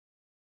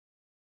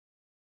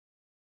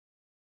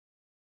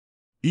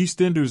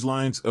EastEnders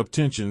lines up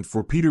tension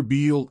for Peter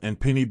Beale and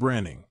Penny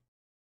Branning.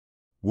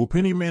 Will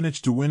Penny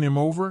manage to win him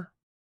over?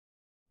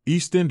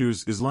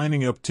 EastEnders is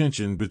lining up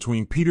tension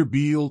between Peter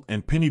Beale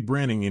and Penny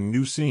Branning in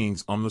new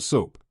scenes on the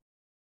soap.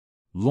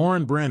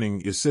 Lauren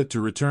Branning is set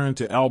to return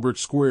to Albert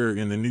Square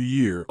in the new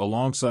year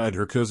alongside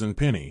her cousin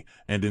Penny,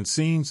 and in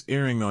scenes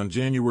airing on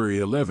January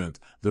 11th,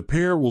 the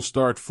pair will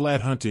start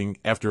flat hunting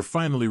after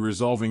finally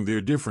resolving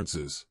their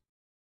differences.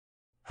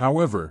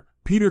 However,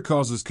 Peter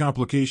causes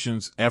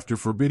complications after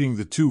forbidding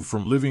the two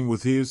from living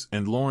with his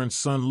and Lauren's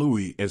son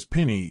Louie as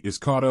Penny is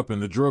caught up in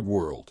the drug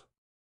world.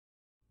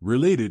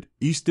 Related,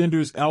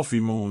 EastEnders Alfie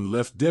Moon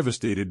left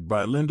devastated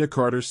by Linda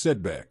Carter's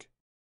setback.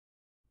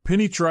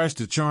 Penny tries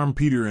to charm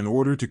Peter in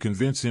order to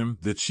convince him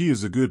that she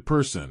is a good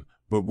person,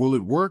 but will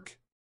it work?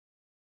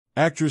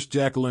 Actress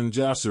Jacqueline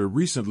Jossa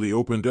recently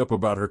opened up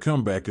about her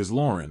comeback as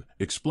Lauren,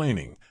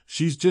 explaining,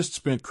 "She's just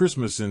spent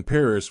Christmas in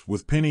Paris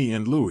with Penny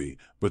and Louie,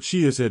 but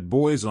she has had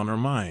boys on her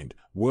mind,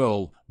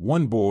 well,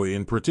 one boy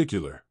in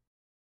particular.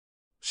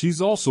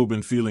 She's also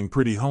been feeling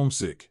pretty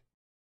homesick.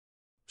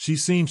 She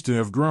seems to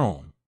have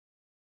grown.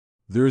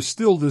 There is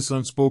still this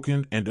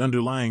unspoken and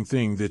underlying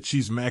thing that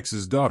she's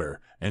Max's daughter,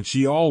 and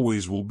she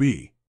always will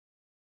be.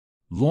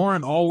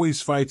 Lauren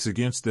always fights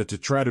against that to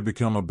try to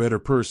become a better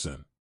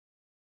person."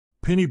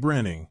 Penny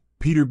Branning,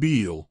 Peter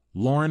Beale,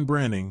 Lauren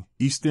Branning,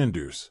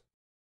 EastEnders.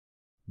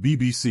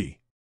 BBC.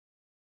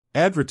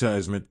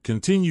 Advertisement.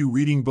 Continue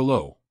reading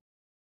below.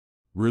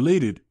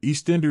 Related,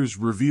 EastEnders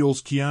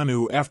reveals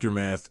Keanu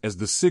aftermath as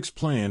the sixth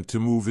plan to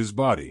move his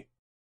body.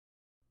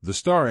 The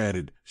star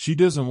added, "She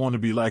doesn't want to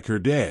be like her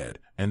dad,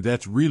 and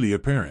that's really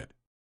apparent.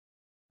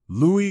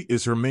 Louie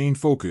is her main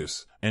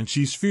focus, and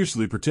she's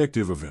fiercely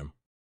protective of him.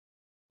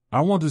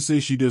 I want to say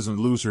she doesn't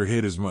lose her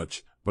head as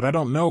much, but I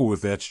don't know if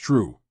that's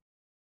true.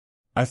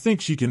 I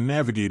think she can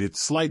navigate it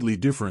slightly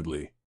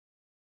differently.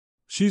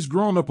 She's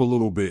grown up a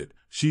little bit.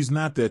 She's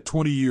not that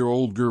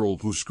 20-year-old girl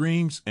who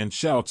screams and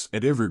shouts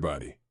at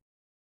everybody.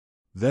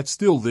 That's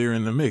still there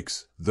in the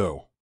mix,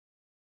 though."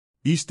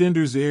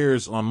 EastEnders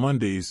airs on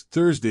Mondays,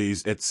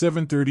 Thursdays at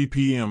 7:30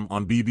 p.m.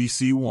 on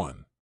BBC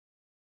One.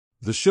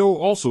 The show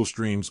also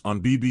streams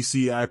on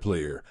BBC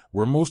iPlayer,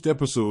 where most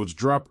episodes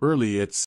drop early at